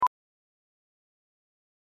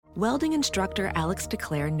Welding instructor Alex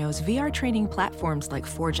DeClaire knows VR training platforms like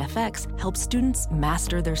Forge FX help students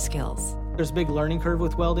master their skills. There's a big learning curve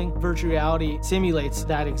with welding. Virtual reality simulates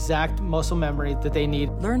that exact muscle memory that they need.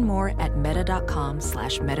 Learn more at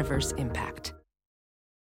meta.com/metaverseimpact.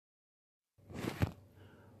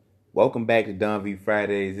 Welcome back to Don V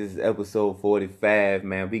Fridays. This is episode 45,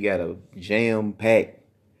 man. We got a jam-packed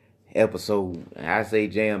episode. I say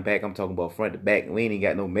jam-packed, I'm talking about front to back. We ain't even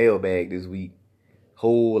got no mailbag this week.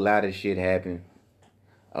 Whole lot of shit happened.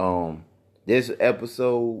 This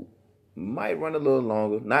episode might run a little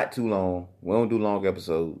longer. Not too long. We don't do long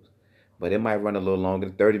episodes. But it might run a little longer.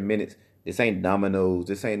 30 minutes. This ain't Domino's.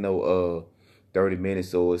 This ain't no 30 minutes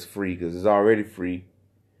so it's free. Because it's already free.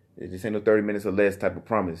 This ain't no 30 minutes or less type of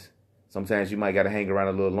promise. Sometimes you might got to hang around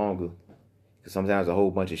a little longer. Because sometimes a whole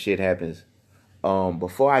bunch of shit happens.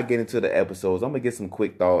 Before I get into the episodes, I'm going to get some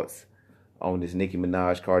quick thoughts on this Nicki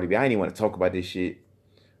Minaj Cardi B. I ain't even want to talk about this shit.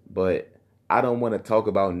 But I don't want to talk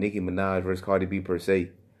about Nicki Minaj versus Cardi B per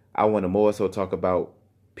se. I want to more so talk about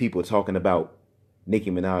people talking about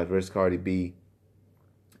Nicki Minaj versus Cardi B.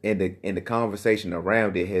 And the conversation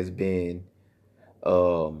around it has been,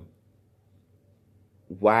 why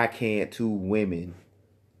can't two women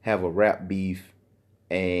have a rap beef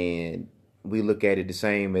and we look at it the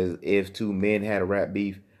same as if two men had a rap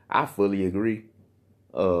beef? I fully agree.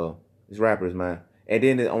 It's rappers, man. And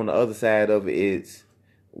then on the other side of it, it's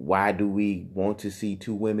why do we want to see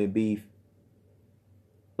two women beef?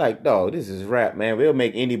 Like, dog, this is rap, man. We'll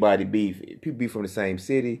make anybody beef. People be from the same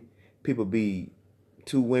city. People be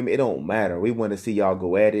two women. It don't matter. We want to see y'all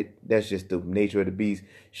go at it. That's just the nature of the beast.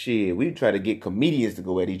 Shit, we try to get comedians to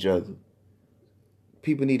go at each other.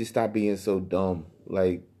 People need to stop being so dumb.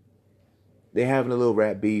 Like, they're having a little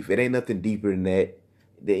rap beef. It ain't nothing deeper than that.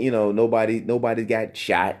 Nobody got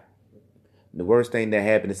shot. The worst thing that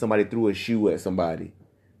happened is somebody threw a shoe at somebody.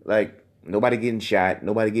 Like, nobody getting shot.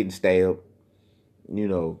 Nobody getting stabbed.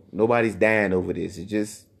 Nobody's dying over this. It's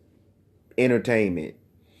just entertainment.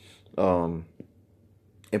 And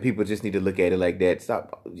people just need to look at it like that.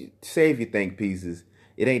 Stop. Save your think pieces.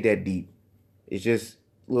 It ain't that deep. It's just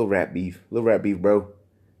little rap beef. Little rap beef, bro.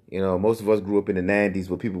 Most of us grew up in the 90s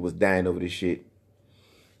where people was dying over this shit.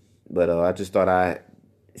 But I just thought I'd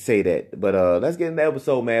say that. But let's get into the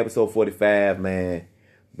episode, man. Episode 45, man.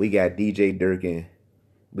 We got DJ Durk and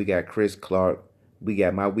we got Chris Clarke. We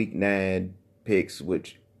got my week 9 picks,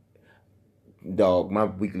 which, dog, my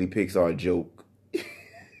weekly picks are a joke.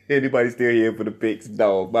 Anybody still here for the picks?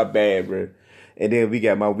 Dog, my bad, bro. And then we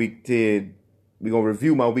got my week 10. We're going to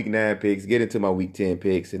review my week 9 picks, get into my week 10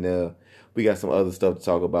 picks, and we got some other stuff to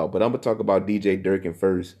talk about. But I'm going to talk about DJ Durkin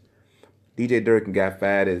first. DJ Durkin got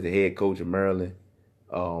fired as the head coach of Maryland.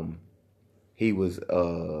 He was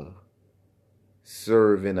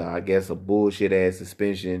serving, I guess, a bullshit-ass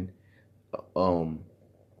suspension.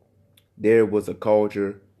 There was a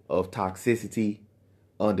culture of toxicity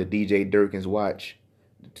under DJ Durkin's watch.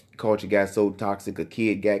 The culture got so toxic, a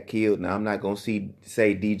kid got killed. Now, I'm not going to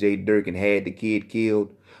say DJ Durkin had the kid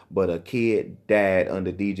killed, but a kid died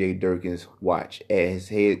under DJ Durkin's watch as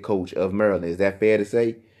head coach of Maryland. Is that fair to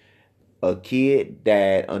say? A kid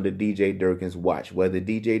died under DJ Durkin's watch. Whether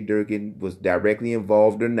DJ Durkin was directly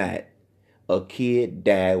involved or not, a kid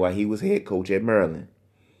died while he was head coach at Maryland.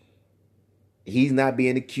 He's not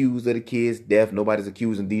being accused of the kid's death. Nobody's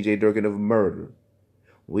accusing DJ Durkin of murder.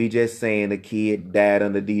 We just saying a kid died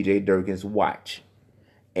under DJ Durkin's watch.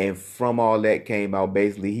 And from all that came out,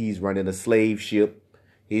 basically, he's running a slave ship.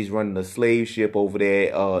 He's running a slave ship over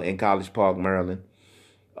there in College Park, Maryland.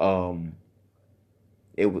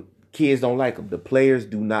 Kids don't like him. The players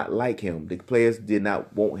do not like him. The players did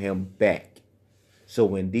not want him back. So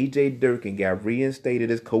when DJ Durkin got reinstated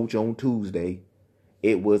as coach on Tuesday,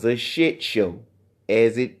 it was a shit show,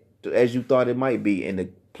 as you thought it might be. And the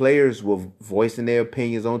players were voicing their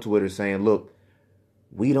opinions on Twitter saying, look,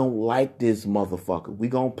 we don't like this motherfucker. We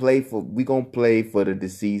gonna play for the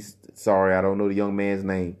deceased. Sorry, I don't know the young man's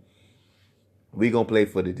name. We gonna play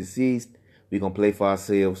for the deceased. We gonna play for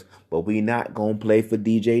ourselves, but we not gonna play for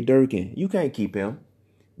DJ Durkin. You can't keep him.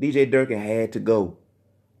 DJ Durkin had to go.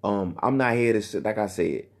 I'm not here to, like I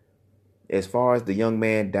said, as far as the young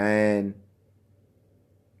man dying,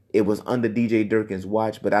 it was under DJ Durkin's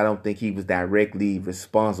watch, but I don't think he was directly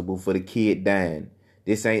responsible for the kid dying.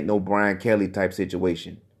 This ain't no Brian Kelly type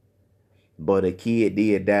situation. But a kid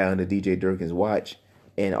did die under DJ Durkin's watch,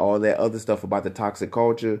 and all that other stuff about the toxic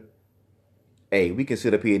culture. Hey, we can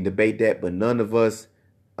sit up here and debate that, but none of us,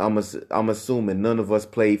 I'm assuming none of us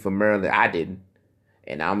played for Maryland. I didn't.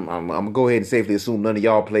 And I'm going to go ahead and safely assume none of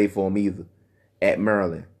y'all played for him either at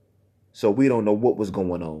Maryland. So we don't know what was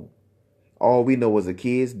going on. All we know was the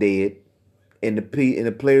kid's dead, and the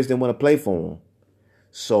players didn't want to play for him.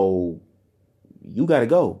 So you got to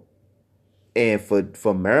go. And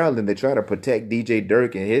for Maryland to try to protect DJ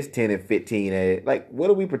Durk and his 10 and 15, like, what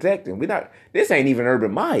are we protecting? This ain't even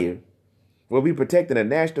Urban Meyer. Well, we protecting a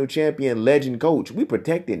national champion legend coach. We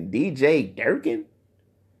protecting DJ Durkin?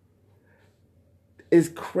 It's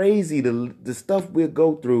crazy the stuff we'll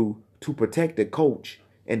go through to protect the coach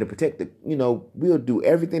and to protect we'll do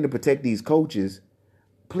everything to protect these coaches.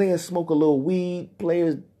 Players smoke a little weed.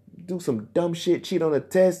 Players do some dumb shit, cheat on a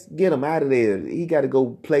test, get him out of there. He got to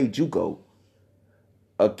go play JUCO.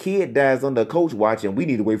 A kid dies under a coach watch and we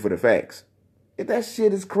need to wait for the facts. That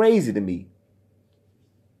shit is crazy to me.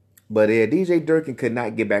 But yeah, DJ Durkin could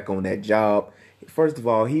not get back on that job. First of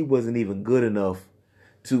all, he wasn't even good enough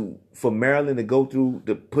for Maryland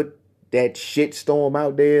to put that shit storm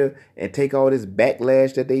out there and take all this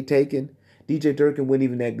backlash that they taking. DJ Durkin wasn't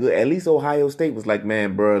even that good. At least Ohio State was like,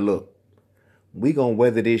 man, bro, look, we gonna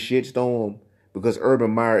weather this shit storm because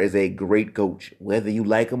Urban Meyer is a great coach. Whether you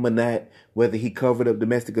like him or not, whether he covered up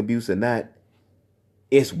domestic abuse or not,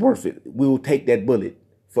 it's worth it. We will take that bullet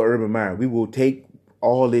for Urban Meyer. We will take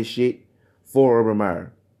all this shit for Urban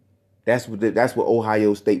Meyer. That's what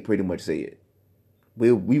Ohio State pretty much said.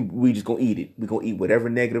 We just gonna eat it. We gonna eat whatever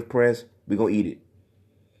negative press. We gonna eat it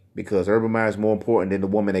because Urban Meyer is more important than the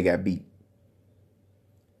woman that got beat.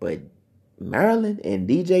 But Maryland and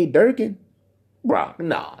DJ Durkin, bro,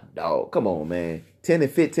 nah, dog, come on, man. 10 and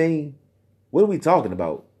 15. What are we talking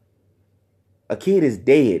about? A kid is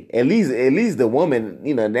dead. At least the woman,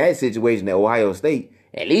 in that situation at Ohio State,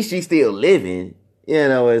 at least she's still living.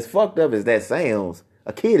 As fucked up as that sounds,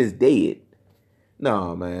 a kid is dead.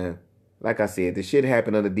 No, man. Like I said, the shit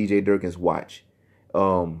happened under DJ Durkin's watch.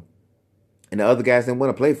 And the other guys didn't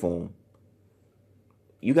want to play for him.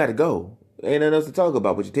 You got to go. Ain't nothing else to talk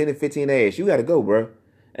about. With your 10 and 15 ass, you got to go, bro.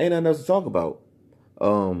 Ain't nothing else to talk about.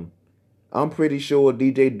 I'm pretty sure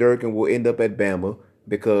DJ Durkin will end up at Bama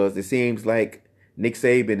because it seems like Nick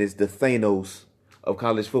Saban is the Thanos of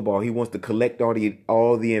college football. He wants to collect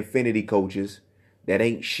all the infinity coaches that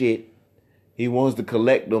ain't shit. He wants to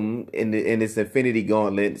collect them in this infinity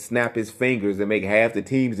gauntlet, snap his fingers, and make half the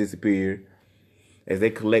teams disappear as they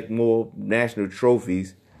collect more national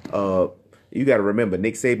trophies. You got to remember,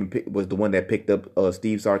 Nick Saban was the one that picked up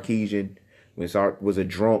Steve Sarkisian when Sark was a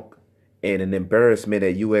drunk and an embarrassment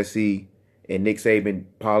at USC, and Nick Saban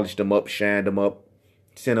polished him up, shined him up,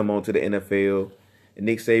 sent him on to the NFL. And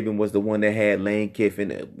Nick Saban was the one that had Lane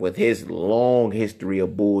Kiffin with his long history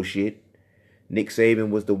of bullshit. Nick Saban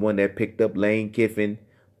was the one that picked up Lane Kiffin,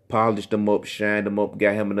 polished him up, shined him up,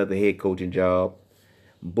 got him another head coaching job.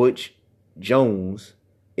 Butch Jones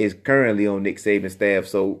is currently on Nick Saban's staff,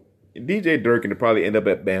 so DJ Durkin will probably end up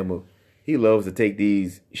at Bama. He loves to take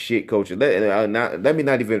these shit coaches. Let me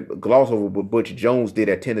not even gloss over what Butch Jones did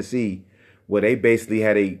at Tennessee, where they basically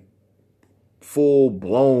had a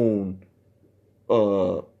full-blown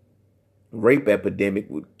rape epidemic.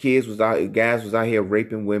 Guys was out here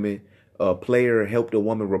raping women. A player helped a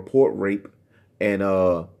woman report rape, and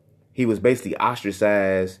he was basically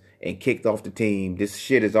ostracized and kicked off the team. This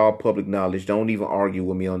shit is all public knowledge. Don't even argue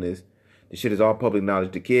with me on this. This shit is all public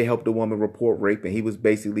knowledge. The kid helped a woman report rape, and he was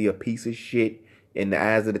basically a piece of shit in the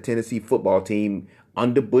eyes of the Tennessee football team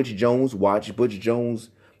under Butch Jones' watch. Butch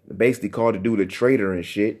Jones basically called the dude a traitor and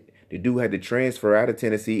shit. The dude had to transfer out of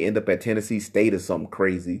Tennessee, end up at Tennessee State or something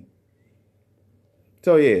crazy.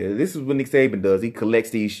 So yeah, this is what Nick Saban does. He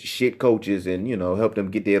collects these shit coaches and, help them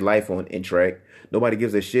get their life in track. Nobody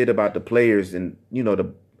gives a shit about the players and,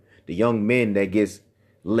 the young men that gets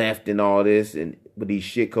left and all this. And with these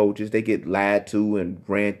shit coaches, they get lied to and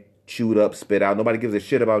chewed up, spit out. Nobody gives a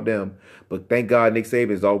shit about them. But thank God Nick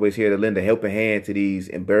Saban is always here to lend a helping hand to these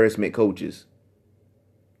embarrassment coaches.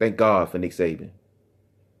 Thank God for Nick Saban.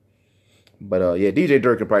 But yeah, DJ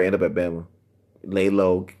Durk can probably end up at Bama. Lay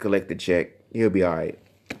low, collect the check. He'll be all right.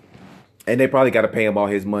 And they probably got to pay him all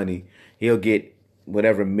his money. He'll get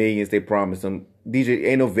whatever millions they promised him. DJ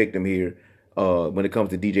ain't no victim here when it comes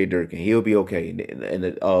to DJ Durkin. He'll be okay.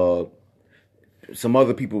 And some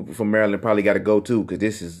other people from Maryland probably got to go too because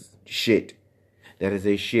this is shit. That is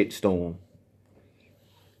a shit storm.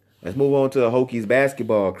 Let's move on to Hokies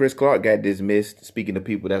basketball. Chris Clarke got dismissed. Speaking of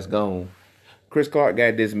people that's gone. Chris Clarke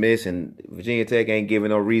got dismissed and Virginia Tech ain't giving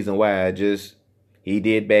no reason why. Just he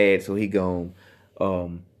did bad, so he gone.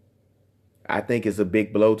 I think it's a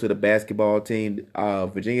big blow to the basketball team.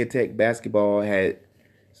 Virginia Tech basketball had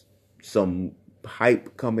some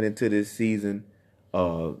hype coming into this season.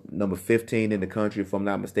 Number 15 in the country, if I'm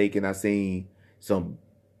not mistaken. I seen some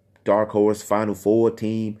dark horse Final Four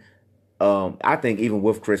team. I think even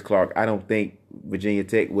with Chris Clarke, I don't think Virginia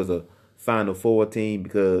Tech was a Final Four team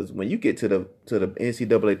because when you get to the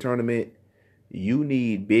NCAA tournament, you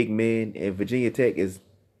need big men, and Virginia Tech is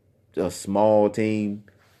a small team.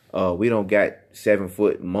 We don't got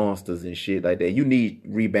 7-foot monsters and shit like that. You need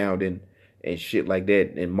rebounding and shit like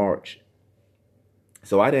that in March.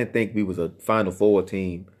 So I didn't think we was a Final Four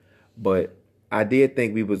team, but I did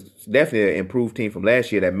think we was definitely an improved team from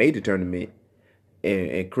last year that made the tournament.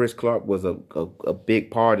 And Chris Clarke was a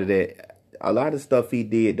big part of that. A lot of stuff he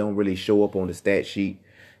did don't really show up on the stat sheet.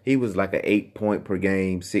 He was like an 8 point per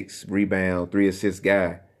game, 6 rebound, 3 assist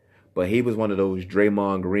guy. But he was one of those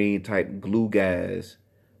Draymond Green type glue guys.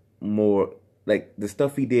 More like the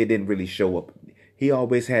stuff he did didn't really show up. He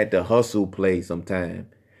always had the hustle play sometime.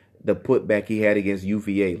 The putback he had against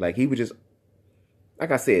UVA. Like he was just,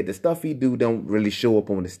 like I said, the stuff he do don't really show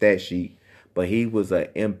up on the stat sheet. But he was an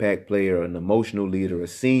impact player, an emotional leader, a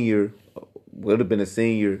senior, would have been a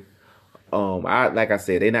senior. Like I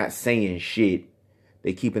said, they're not saying shit.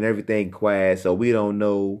 They keeping everything quiet, so we don't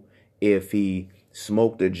know if he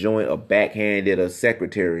smoked a joint or backhanded a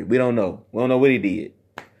secretary. We don't know. We don't know what he did.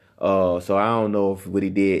 So I don't know if what he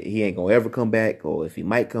did, he ain't gonna ever come back, or if he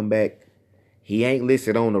might come back. He ain't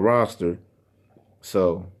listed on the roster.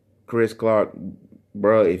 So, Chris Clarke,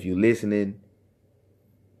 bro, if you listening,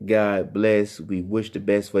 God bless. We wish the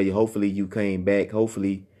best for you. Hopefully you came back.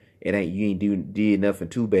 Hopefully you ain't did nothing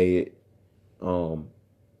too bad.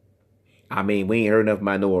 I mean, we ain't heard nothing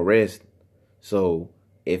about no arrest. So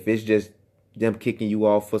if it's just them kicking you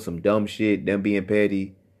off for some dumb shit, them being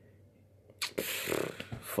petty,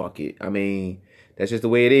 fuck it. I mean, that's just the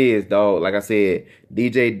way it is, dog. Like I said,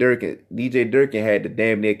 DJ Durkin had to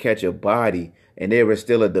damn near catch a body, and there was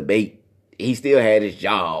still a debate. He still had his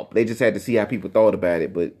job. They just had to see how people thought about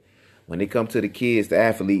it. But when it comes to the kids, the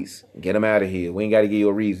athletes, get them out of here. We ain't got to give you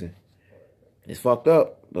a reason. It's fucked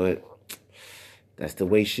up, but that's the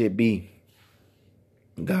way shit be.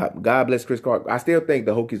 God bless Chris Clarke. I still think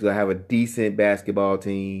the Hokies gonna have a decent basketball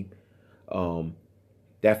team.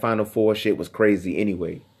 That Final Four shit was crazy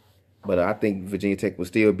anyway. But I think Virginia Tech will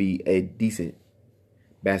still be a decent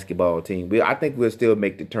basketball team. I think we'll still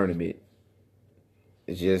make the tournament.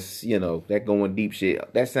 It's just, that going deep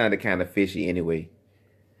shit, that sounded kind of fishy anyway.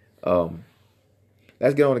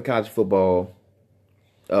 Let's get on to college football.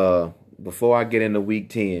 Before I get into week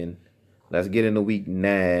 10, let's get into week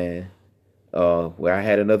 9, where I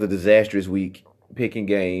had another disastrous week picking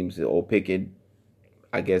games or picking,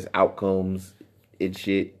 I guess, outcomes and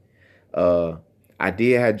shit. I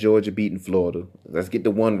did have Georgia beating Florida. Let's get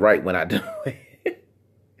the one right when I do it.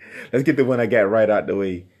 Let's get the one I got right out the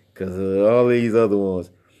way. Because all these other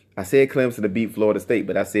ones. I said Clemson to beat Florida State,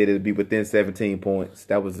 but I said it would be within 17 points.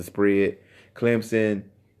 That was the spread. Clemson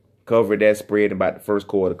covered that spread in about the first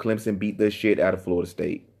quarter. Clemson beat the shit out of Florida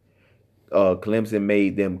State. Clemson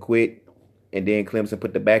made them quit, and then Clemson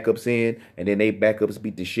put the backups in, and then they backups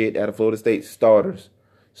beat the shit out of Florida State starters.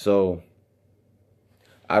 So,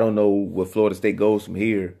 I don't know where Florida State goes from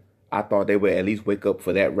here. I thought they would at least wake up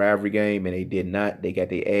for that rivalry game, and they did not. They got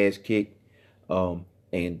their ass kicked.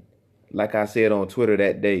 And like I said on Twitter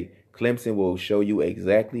that day, Clemson will show you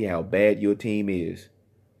exactly how bad your team is.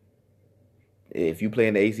 If you play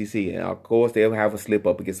in the ACC, and of course they'll have a slip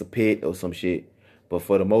up against a Pitt or some shit. But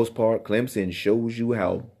for the most part, Clemson shows you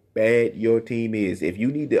how bad your team is. If you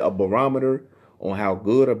need a barometer on how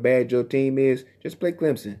good or bad your team is, just play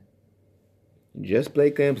Clemson. Just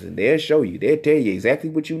play Clemson. They'll show you. They'll tell you exactly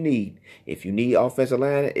what you need. If you need offensive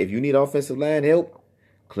line help,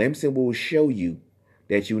 Clemson will show you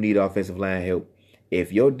that you need offensive line help.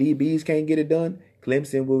 If your DBs can't get it done,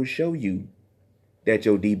 Clemson will show you that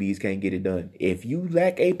your DBs can't get it done. If you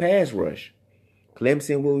lack a pass rush,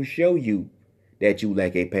 Clemson will show you that you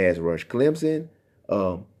lack a pass rush. Clemson,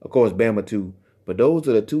 of course, Bama too. But those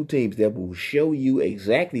are the two teams that will show you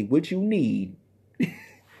exactly what you need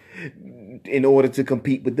in order to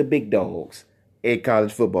compete with the big dogs in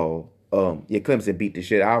college football. Clemson beat the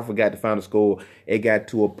shit. I forgot the final score. It got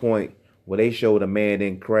to a point where they showed a man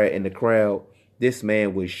in the crowd. This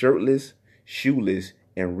man was shirtless, shoeless,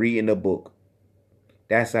 and reading a book.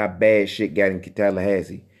 That's how bad shit got in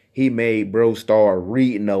Tallahassee. He made bro start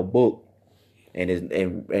reading a book.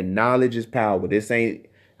 And knowledge is power.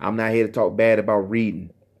 I'm not here to talk bad about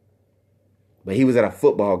reading. But he was at a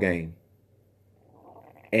football game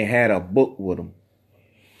and had a book with him.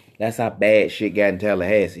 That's how bad shit got in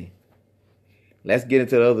Tallahassee. Let's get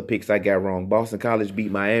into the other picks I got wrong. Boston College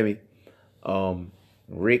beat Miami. Mark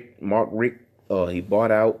Richt, he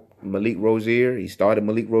bought out Malik Rozier. He started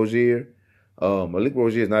Malik Rozier. Malik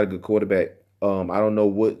Rozier is not a good quarterback. I don't know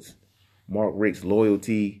what's Mark Richt's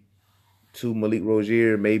loyalty to Malik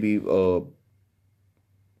Rozier. Maybe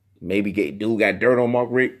dude got dirt on Mark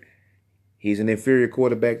Richt. He's an inferior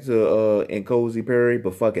quarterback to N'Kosi Perry,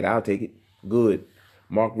 but fuck it, I'll take it. Good.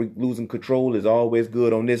 Mark Richt losing control is always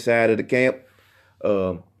good on this side of the camp.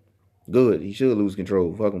 Good. He should lose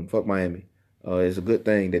control. Fuck him. Fuck Miami. It's a good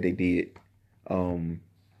thing that they did.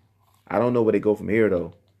 I don't know where they go from here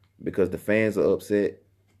though, because the fans are upset.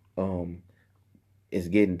 It's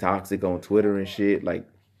getting toxic on Twitter and shit. Like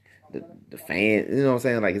the fans, you know what I'm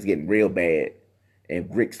saying? Like it's getting real bad,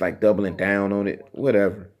 and Rick's like doubling down on it.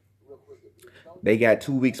 Whatever. They got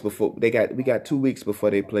 2 weeks before we got 2 weeks before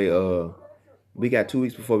they play. We got 2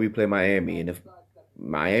 weeks before we play Miami, and if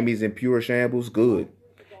Miami's in pure shambles, good.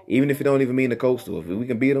 Even if it don't even mean the Coastal, if we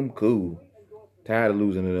can beat them, cool. Tired of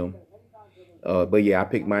losing to them. But yeah, I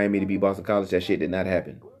picked Miami to beat Boston College. That shit did not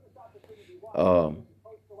happen. And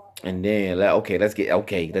then let's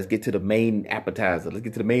get to the main appetizer. Let's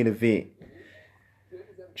get to the main event.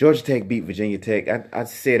 Georgia Tech beat Virginia Tech. I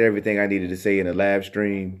said everything I needed to say in the live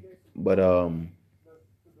stream, but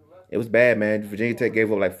it was bad, man. Virginia Tech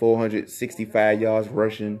gave up like 465 yards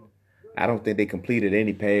rushing. I don't think they completed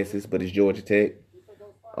any passes, but it's Georgia Tech.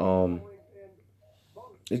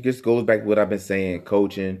 It just goes back to what I've been saying,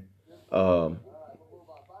 coaching. The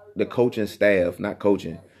coaching staff, the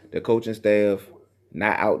coaching staff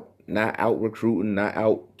not out recruiting, not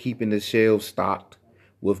out keeping the shelves stocked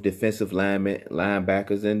with defensive linemen,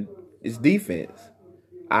 linebackers, and it's defense.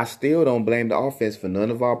 I still don't blame the offense for none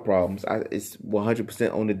of our problems. It's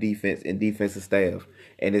 100% on the defense and defensive staff,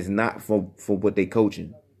 and it's not for what they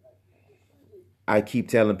coaching. I keep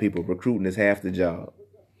telling people recruiting is half the job,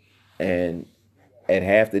 and at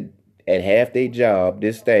half their job,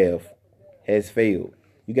 this staff has failed.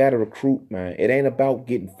 You got to recruit, man. It ain't about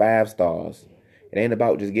getting 5 stars. It ain't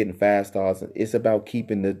about just getting 5 stars. It's about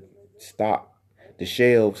keeping the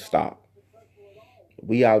shelves stocked.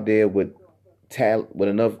 We out there with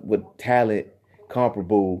talent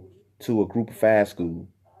comparable to a Group of 5 school.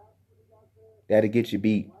 That'll get you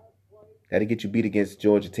beat. That'll get you beat against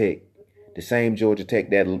Georgia Tech. The same Georgia Tech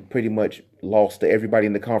that pretty much lost to everybody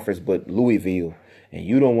in the conference but Louisville. And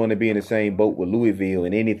you don't want to be in the same boat with Louisville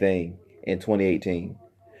in anything in 2018.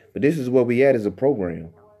 But this is where we at as a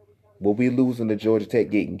program. Where we losing to Georgia Tech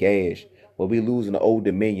getting gashed. Where we losing to Old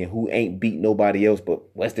Dominion who ain't beat nobody else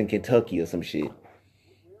but Western Kentucky or some shit.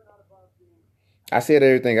 I said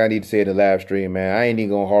everything I need to say in the live stream, man. I ain't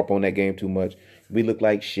even going to harp on that game too much. We look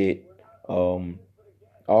like shit.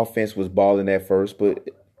 Offense was balling at first, but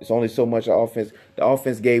it's only so much offense. The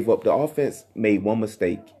offense gave up. The offense made one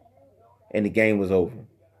mistake, and the game was over.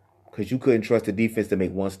 Because you couldn't trust the defense to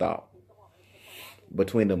make one stop.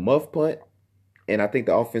 Between the muff punt, and I think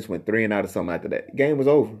the offense went 3 and out or something after that. The game was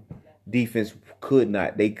over. Defense could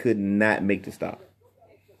not make the stop.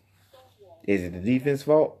 Is it the defense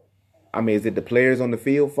fault? I mean, is it the players on the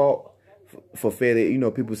field fault for failure? You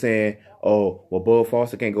know, people saying, oh, well, Bud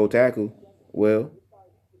Foster can't go tackle. Well,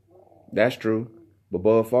 that's true. But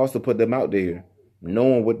Bud Foster put them out there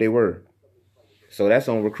knowing what they were. So that's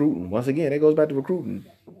on recruiting. Once again, that goes back to recruiting.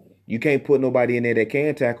 You can't put nobody in there that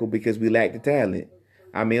can tackle because we lack the talent.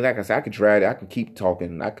 I mean, like I said, I could try it. I can keep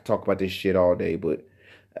talking. I could talk about this shit all day, but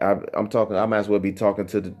I'm talking. I might as well be talking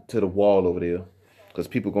to the wall over there because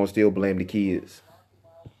people gonna still blame the kids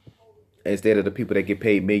instead of the people that get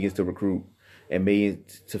paid millions to recruit and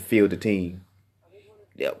millions to field the team.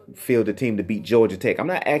 Yeah, field the team to beat Georgia Tech. I'm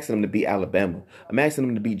not asking them to beat Alabama. I'm asking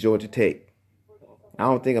them to beat Georgia Tech. I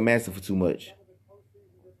don't think I'm asking for too much.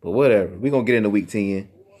 But whatever. We're going to get into week 10.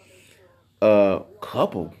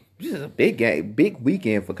 This is a big game. Big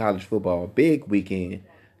weekend for college football. Big weekend.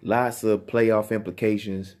 Lots of playoff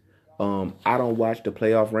implications. I don't watch the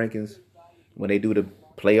playoff rankings when they do the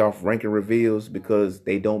playoff ranking reveals because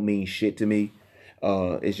they don't mean shit to me.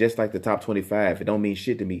 It's just like the top 25. It don't mean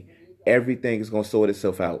shit to me. Everything is going to sort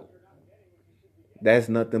itself out. That's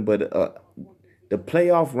nothing but the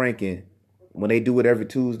playoff ranking, when they do it every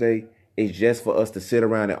Tuesday, is just for us to sit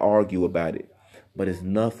around and argue about it. But it's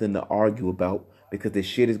nothing to argue about because the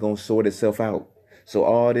shit is going to sort itself out. So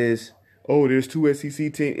all this, there's 2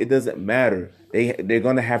 SEC teams, it doesn't matter. They're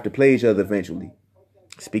going to have to play each other eventually.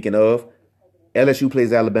 Speaking of, LSU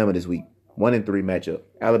plays Alabama this week. 1-3 matchup.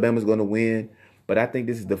 Alabama's going to win. But I think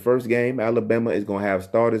this is the first game Alabama is going to have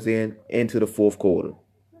starters into the fourth quarter.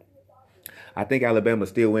 I think Alabama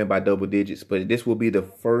still win by double digits, but this will be the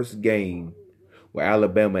first game where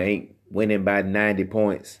Alabama ain't winning by 90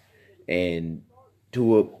 points. And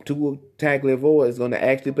Tua Tagovailoa is going to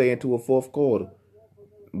actually play into a fourth quarter.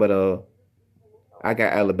 But I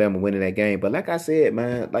got Alabama winning that game. But like I said,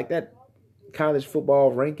 man, like that college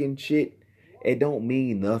football ranking shit it don't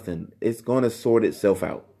mean nothing. It's gonna sort itself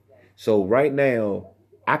out. So right now,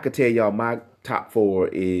 I could tell y'all my top four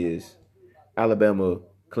is Alabama,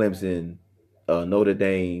 Clemson, Notre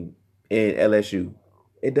Dame, and LSU.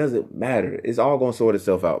 It doesn't matter. It's all gonna sort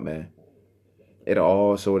itself out, man. It'll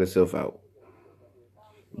all sort itself out.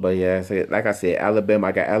 But yeah, like I said, Alabama.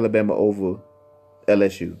 I got Alabama over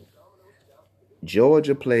LSU.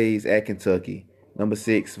 Georgia plays at Kentucky. Number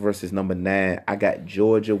 6 versus number 9. I got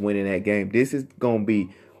Georgia winning that game. This is gonna be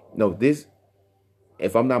this.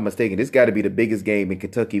 If I'm not mistaken, this got to be the biggest game in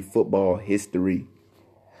Kentucky football history.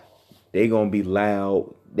 They're gonna be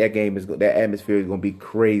loud. That atmosphere is gonna be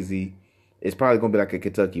crazy. It's probably gonna be like a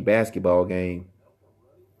Kentucky basketball game.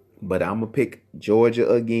 But I'm gonna pick Georgia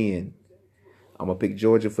again. I'm gonna pick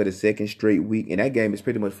Georgia for the second straight week, and that game is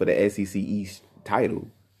pretty much for the SEC East title,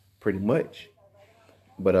 pretty much.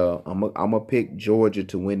 But I'm gonna pick Georgia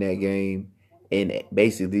to win that game, and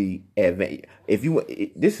basically advance.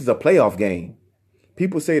 This is a playoff game.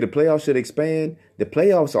 People say the playoffs should expand. The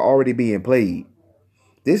playoffs are already being played.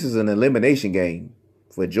 This is an elimination game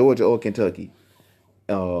for Georgia or Kentucky.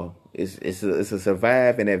 It's a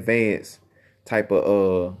survive and advance type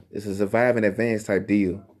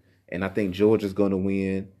deal. And I think Georgia's gonna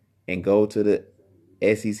win and go to the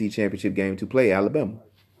SEC championship game to play Alabama.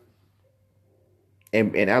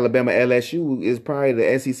 And Alabama LSU is probably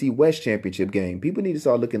the SEC West championship game. People need to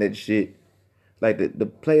start looking at shit. Like the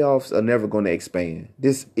playoffs are never going to expand.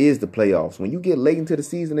 This is the playoffs. When you get late into the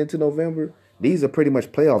season, into November, these are pretty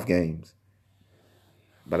much playoff games.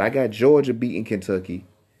 But I got Georgia beating Kentucky,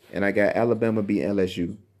 and I got Alabama beating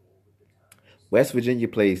LSU. West Virginia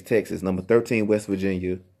plays Texas. Number 13 West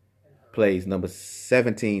Virginia plays number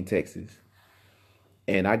 17 Texas.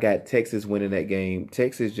 And I got Texas winning that game.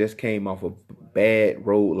 Texas just came off a bad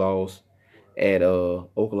road loss at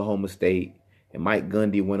Oklahoma State. And Mike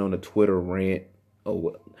Gundy went on a Twitter rant.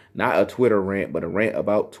 Not a Twitter rant, but a rant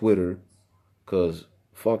about Twitter. Because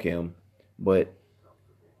fuck him. But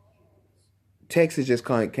Texas just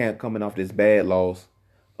can't coming off this bad loss.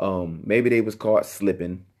 Maybe they was caught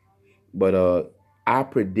slipping. But I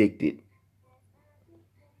predicted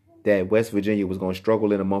that West Virginia was going to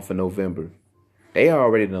struggle in the month of November. They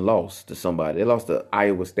already done lost to somebody. They lost to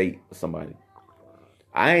Iowa State or somebody.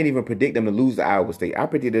 I ain't even predict them to lose to Iowa State. I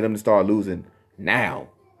predicted them to start losing now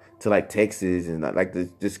to like Texas, and like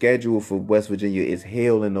the schedule for West Virginia is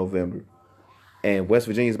hell in November. And West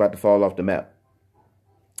Virginia is about to fall off the map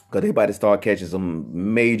because they about to start catching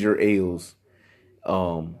some major L's.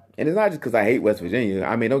 And it's not just because I hate West Virginia.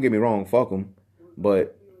 I mean, don't get me wrong, fuck them.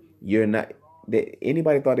 But you're not...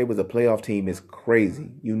 Anybody thought they was a playoff team is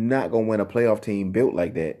crazy. You're not going to win a playoff team built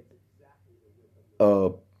like that.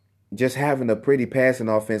 Just having a pretty passing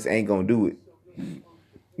offense ain't going to do it.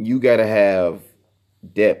 You got to have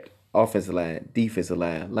depth, offensive line, defensive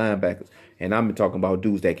line, linebackers. And I'm talking about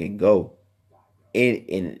dudes that can go.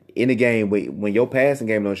 In a game, when your passing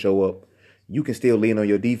game don't show up, you can still lean on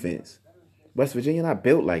your defense. West Virginia not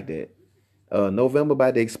built like that. November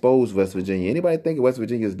about to expose West Virginia. Anybody think West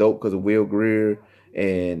Virginia is dope because of Will Greer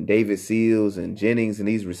and David Seals and Jennings and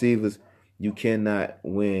these receivers? You cannot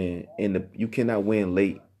win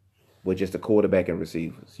late with just a quarterback and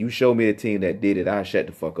receivers. You show me a team that did it, I'll shut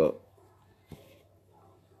the fuck up.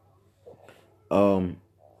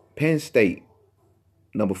 Penn State.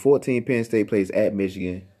 Number 14 Penn State plays at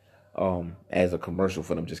Michigan. As a commercial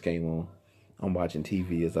for them just came on. I'm watching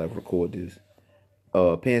TV as I record this.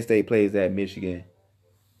 Penn State plays at Michigan.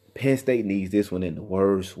 Penn State needs this one in the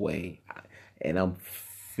worst way, and I'm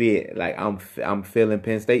feeling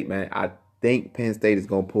Penn State, man. I think Penn State is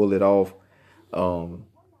gonna pull it off.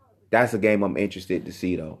 That's a game I'm interested to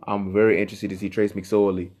see, though. I'm very interested to see Trace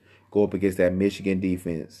McSorley go up against that Michigan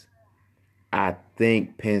defense. I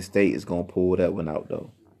think Penn State is gonna pull that one out,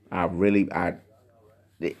 though.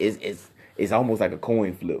 It's almost like a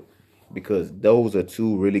coin flip because those are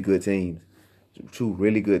two really good teams.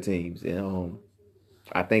 And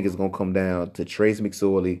I think it's gonna come down to Trace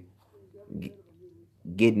McSorley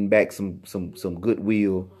getting back some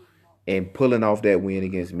goodwill and pulling off that win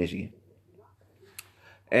against Michigan.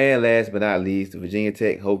 And last but not least, the Virginia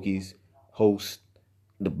Tech Hokies host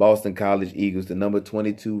the Boston College Eagles, the number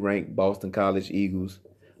 22 ranked Boston College Eagles.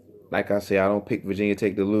 Like I said, I don't pick Virginia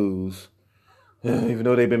Tech to lose, even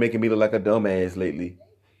though they've been making me look like a dumbass lately.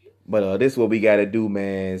 But this is what we got to do,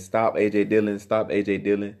 man. Stop A.J. Dillon, stop A.J.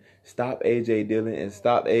 Dillon, stop A.J. Dillon, and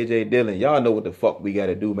stop A.J. Dillon. Y'all know what the fuck we got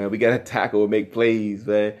to do, man. We got to tackle and make plays,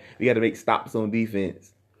 man. We got to make stops on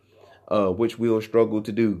defense, which we'll struggle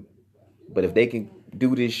to do. But if they can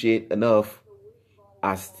do this shit enough,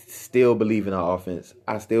 I still believe in our offense.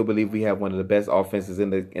 I still believe we have one of the best offenses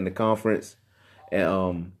in the conference.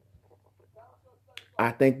 And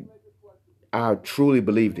I think I truly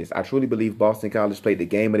believe this. I truly believe Boston College played the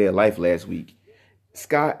game of their life last week.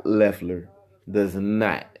 Scott Leffler does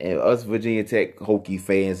not, and us Virginia Tech Hokie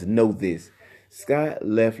fans know this. Scott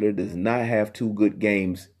Leffler does not have two good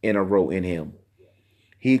games in a row in him.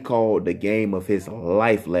 He called the game of his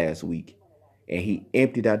life last week, and he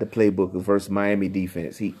emptied out the playbook versus Miami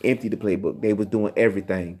defense. He emptied the playbook. They was doing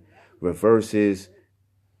everything. Reverses,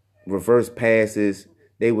 reverse passes.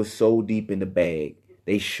 They were so deep in the bag.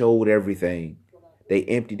 They showed everything. They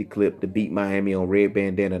emptied the clip to beat Miami on Red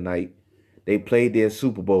Bandana Night. They played their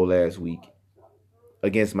Super Bowl last week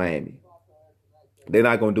against Miami. They're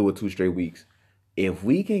not going to do it 2 straight weeks. If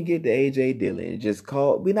we can get to A.J. Dillon and just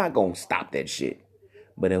call, we're not going to stop that shit.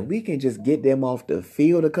 But if we can just get them off the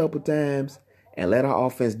field a couple times and let our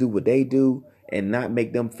offense do what they do and not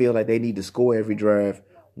make them feel like they need to score every drive,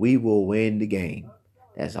 we will win the game.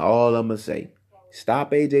 That's all I'm going to say.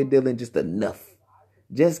 Stop A.J. Dillon just enough.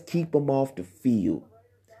 Just keep them off the field.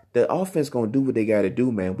 The offense going to do what they got to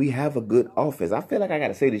do, man. We have a good offense. I feel like I got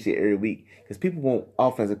to say this shit every week because people want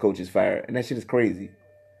offensive coaches fired, and that shit is crazy.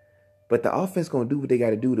 But the offense going to do what they got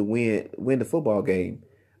to do to win the football game.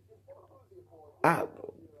 I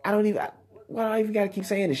don't even got to keep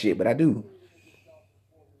saying this shit, but I do.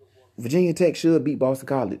 Virginia Tech should beat Boston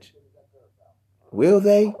College. Will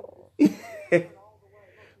they?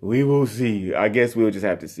 We will see. I guess we'll just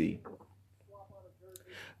have to see.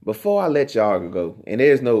 Before I let y'all go, and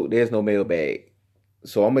there's no mailbag,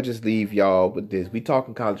 so I'm gonna just leave y'all with this. We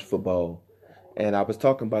talking college football, and I was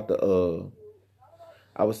talking about the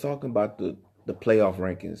playoff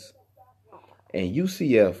rankings, and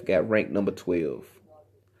UCF got ranked number 12.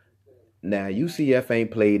 Now UCF ain't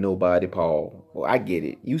played nobody, Paul. Well, I get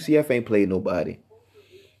it. UCF ain't played nobody.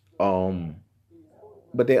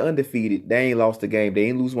 But they're undefeated. They ain't lost a game. They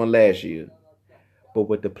ain't lose one last year. But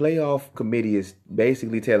what the playoff committee is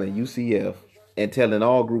basically telling UCF and telling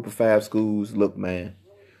all Group of 5 schools, look, man,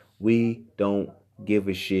 we don't give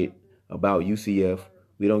a shit about UCF.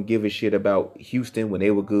 We don't give a shit about Houston when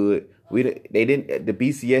they were good. The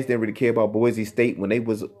BCS didn't really care about Boise State when they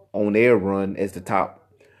was on their run as the top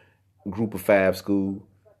Group of 5 school.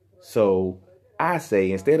 So I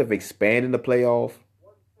say instead of expanding the playoff,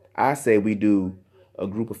 I say we do a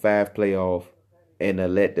Group of 5 playoff and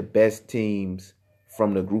let the best teams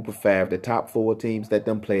from the Group of 5, the top 4 teams, let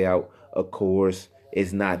them play out. Of course,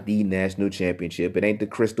 it's not the national championship. It ain't the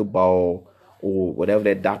Crystal Ball or whatever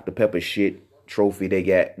that Dr. Pepper shit trophy they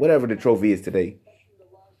got. Whatever the trophy is today.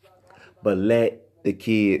 But let the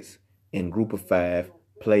kids in Group of 5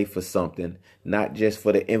 play for something, not just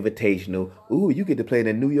for the invitational. Ooh, you get to play in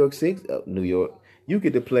the New York. You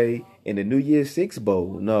get to play in the New Year's Six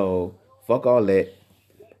Bowl. No, fuck all that.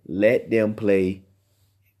 Let them play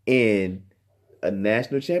in a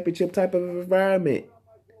national championship type of environment.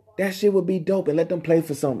 That shit would be dope, and let them play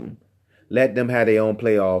for something. Let them have their own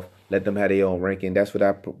playoff. Let them have their own ranking. That's what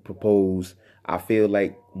I propose. I feel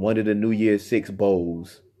like one of the New Year's Six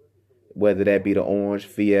bowls, whether that be the Orange,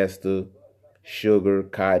 Fiesta, Sugar,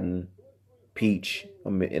 Cotton, Peach,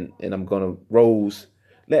 and I'm going to Rose.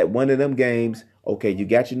 Let one of them games, okay, you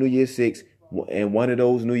got your New Year's Six, and one of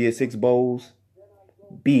those New Year's Six bowls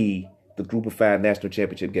be the Group of 5 national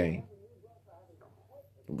championship game.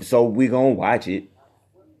 So we gonna watch it.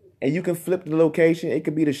 And you can flip the location. It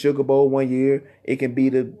could be the Sugar Bowl one year. It can be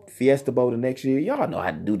the Fiesta Bowl the next year. Y'all know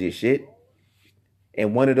how to do this shit.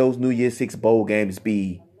 And one of those New Year's Six bowl games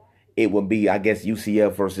it would be, I guess,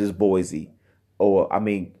 UCF versus Boise. Or,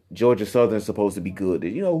 Georgia Southern's supposed to be good.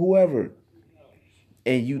 Whoever.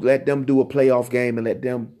 And you let them do a playoff game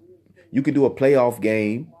and you can do a playoff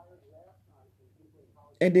game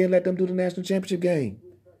and then let them do the national championship game.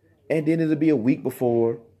 And then it'll be a week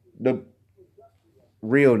before the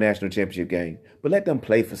real national championship game. But let them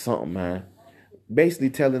play for something, man. Basically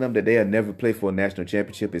telling them that they'll never play for a national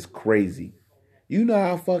championship is crazy. You know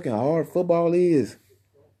how fucking hard football is.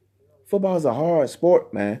 Football is a hard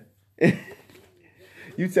sport, man.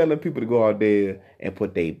 You telling people to go out there and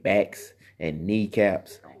put their backs and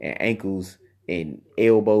kneecaps and ankles and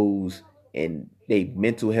elbows and their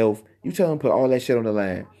mental health. You tell them to put all that shit on the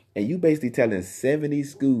line. And you basically telling 70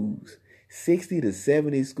 schools, 60 to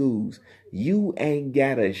 70 schools, you ain't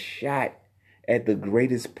got a shot at the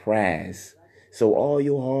greatest prize. So all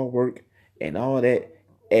your hard work and all that,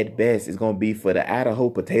 at best, is going to be for the Idaho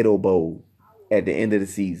Potato Bowl at the end of the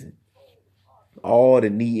season. All the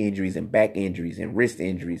knee injuries and back injuries and wrist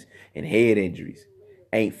injuries and head injuries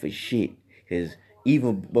ain't for shit. Because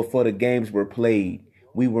even before the games were played,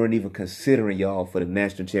 we weren't even considering y'all for the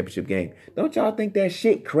national championship game. Don't y'all think that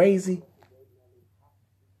shit crazy?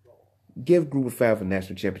 Give Group of Five a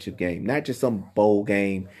national championship game, not just some bowl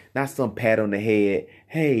game, not some pat on the head.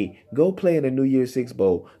 Hey, go play in the New Year's Six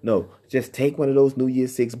bowl. No, just take one of those New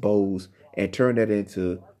Year's Six bowls and turn that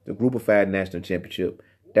into the Group of Five national championship.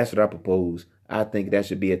 That's what I propose. I think that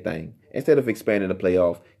should be a thing instead of expanding the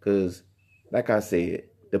playoff. Because, like I said,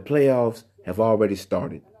 the playoffs have already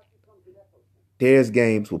started. There's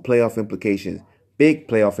games with playoff implications, big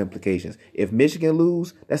playoff implications. If Michigan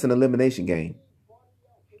lose, that's an elimination game.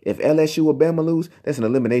 If LSU or Bama lose, that's an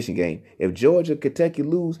elimination game. If Georgia, Kentucky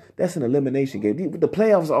lose, that's an elimination game. The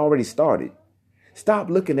playoffs already started. Stop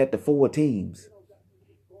looking at the 4 teams.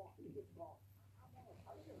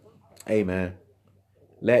 Hey, man.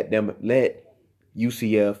 Let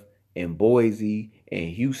UCF and Boise and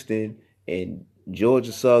Houston and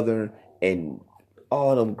Georgia Southern and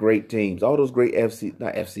all them great teams, all those great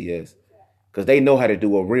not FCS, because they know how to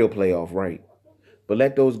do a real playoff right. But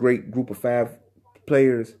let those great Group of Five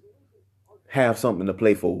players have something to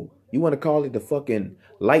play for. You want to call it the fucking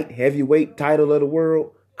light heavyweight title of the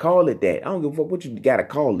world? Call it that. I don't give a fuck what you got to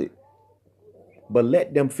call it. But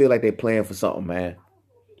let them feel like they're playing for something, man.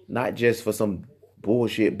 Not just for some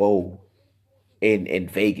bullshit bowl in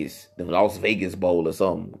Vegas, the Las Vegas Bowl or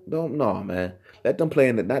something. No, man. Let them play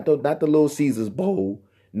in not the Little Caesars Bowl.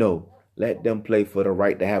 No, let them play for the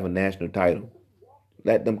right to have a national title.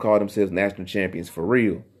 Let them call themselves national champions for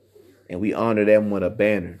real. And we honor them with a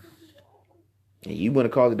banner. And you want to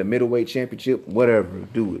call it the middleweight championship, whatever,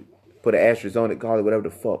 do it. Put an asterisk on it, call it whatever the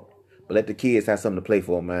fuck. But let the kids have something to play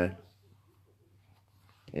for, man.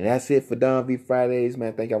 And that's it for Don V Fridays,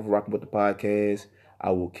 man. Thank y'all for rocking with the podcast. I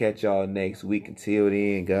will catch y'all next week. Until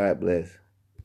then, God bless.